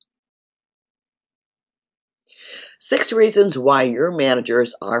6 reasons why your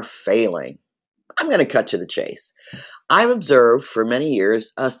managers are failing. I'm going to cut to the chase. I've observed for many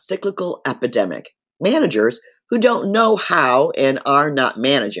years a cyclical epidemic. Managers who don't know how and are not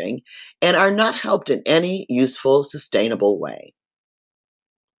managing and are not helped in any useful, sustainable way.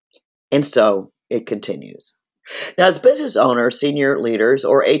 And so it continues. Now, as business owners, senior leaders,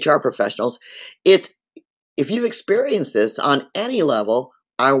 or HR professionals, it's if you've experienced this on any level,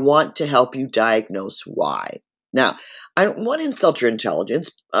 I want to help you diagnose why. Now, I don't want to insult your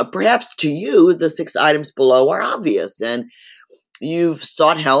intelligence. Perhaps to you, the 6 items below are obvious, and you've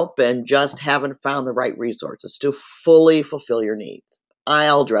sought help and just haven't found the right resources to fully fulfill your needs.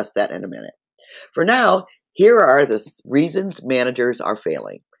 I'll address that in a minute. For now, here are the reasons managers are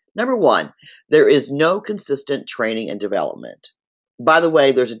failing. Number 1, there is no consistent training and development. By the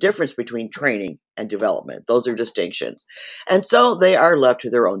way, there's a difference between training and development. Those are distinctions. And so they are left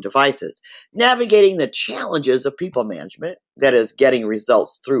to their own devices. Navigating the challenges of people management, that is, getting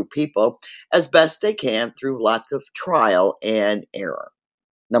results through people, as best they can through lots of trial and error.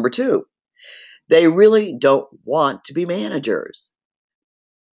 Number 2, they really don't want to be managers.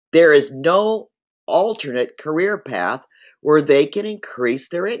 There is no alternate career path where they can increase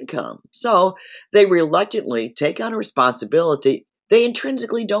their income. So they reluctantly take on a responsibility they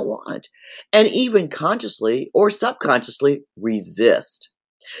intrinsically don't want, and even consciously or subconsciously resist.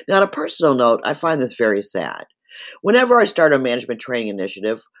 Now, on a personal note, I find this very sad. Whenever I start a management training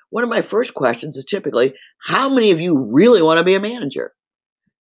initiative, one of my first questions is typically, how many of you really want to be a manager?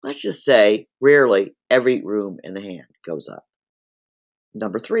 Let's just say, rarely every room in the hand goes up.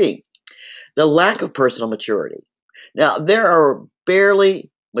 Number 3, the lack of personal maturity. Now, there are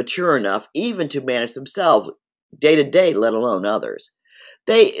barely mature enough even to manage themselves day to day, let alone others.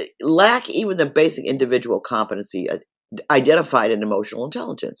 They lack even the basic individual competency identified in emotional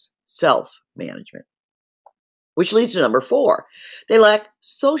intelligence, self-management. Which leads to number 4, they lack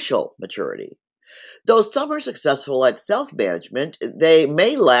social maturity. Though some are successful at self-management, they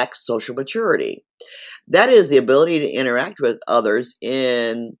may lack social maturity. That is the ability to interact with others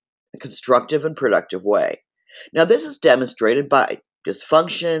in a constructive and productive way. Now, this is demonstrated by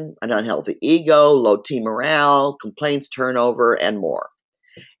dysfunction, an unhealthy ego, low team morale, complaints, turnover, and more.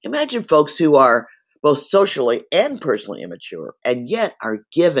 Imagine folks who are both socially and personally immature and yet are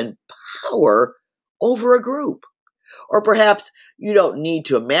given power over a group. Or perhaps you don't need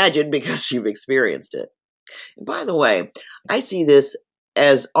to imagine because you've experienced it. And by the way, I see this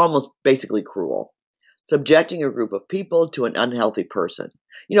as almost basically cruel, subjecting a group of people to an unhealthy person.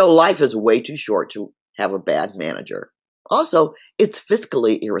 Life is way too short to have a bad manager. Also, it's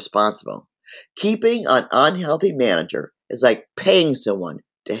fiscally irresponsible. Keeping an unhealthy manager is like paying someone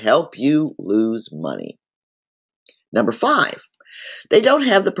to help you lose money. Number 5, they don't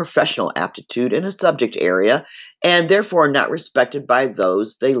have the professional aptitude in a subject area and therefore are not respected by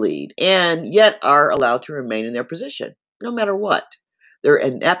those they lead and yet are allowed to remain in their position, no matter what. Their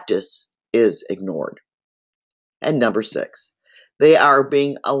ineptness is ignored. And number 6, they are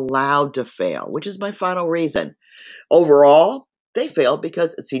being allowed to fail, which is my final reason. Overall, they fail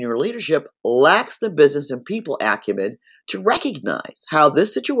because senior leadership lacks the business and people acumen to recognize how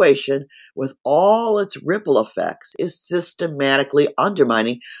this situation, with all its ripple effects, is systematically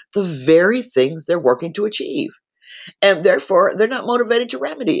undermining the very things they're working to achieve. And therefore, they're not motivated to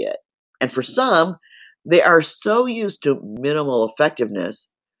remedy it. And for some, they are so used to minimal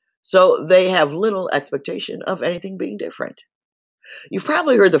effectiveness, so they have little expectation of anything being different. You've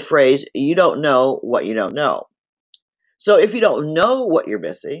probably heard the phrase, you don't know what you don't know. So if you don't know what you're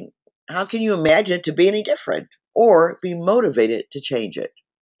missing, how can you imagine it to be any different or be motivated to change it?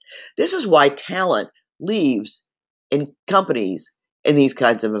 This is why talent leaves in companies in these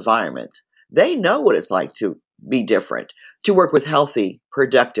kinds of environments. They know what it's like to be different, to work with healthy,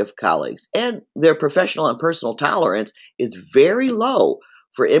 productive colleagues, and their professional and personal tolerance is very low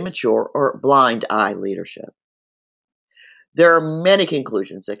for immature or blind eye leadership. There are many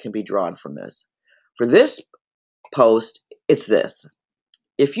conclusions that can be drawn from this. For this post, it's this.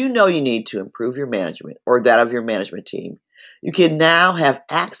 If you know you need to improve your management or that of your management team, you can now have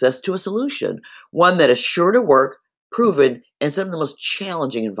access to a solution, one that is sure to work, proven in some of the most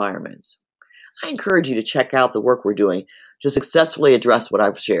challenging environments. I encourage you to check out the work we're doing to successfully address what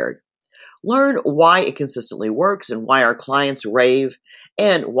I've shared. Learn why it consistently works and why our clients rave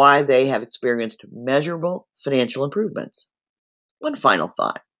and why they have experienced measurable financial improvements. One final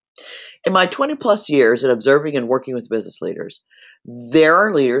thought. In my 20 plus years in observing and working with business leaders, there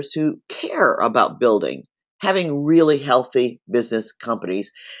are leaders who care about building, having really healthy business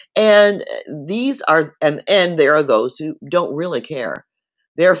companies, and there are those who don't really care.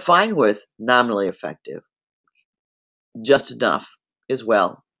 They're fine with nominally effective, just enough is,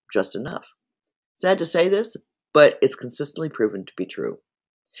 well, just enough. Sad to say this, but it's consistently proven to be true.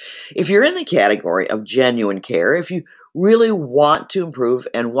 If you're in the category of genuine care, if you really want to improve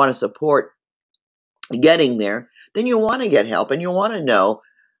and want to support getting there, then you want to get help and you want to know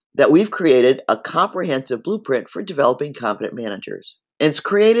that we've created a comprehensive blueprint for developing competent managers. And it's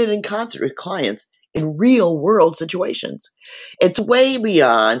created in concert with clients in real world situations. It's way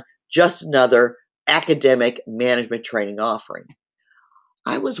beyond just another academic management training offering.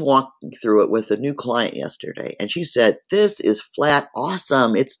 I was walking through it with a new client yesterday, and she said, "This is flat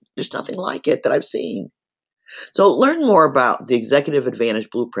awesome. There's nothing like it that I've seen." So learn more about the Executive Advantage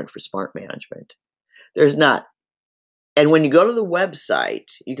Blueprint for Smart Management. There's not. And when you go to the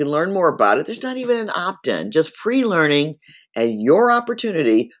website, you can learn more about it. There's not even an opt-in, just free learning and your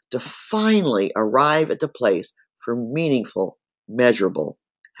opportunity to finally arrive at the place for meaningful, measurable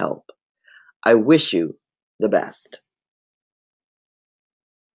help. I wish you the best.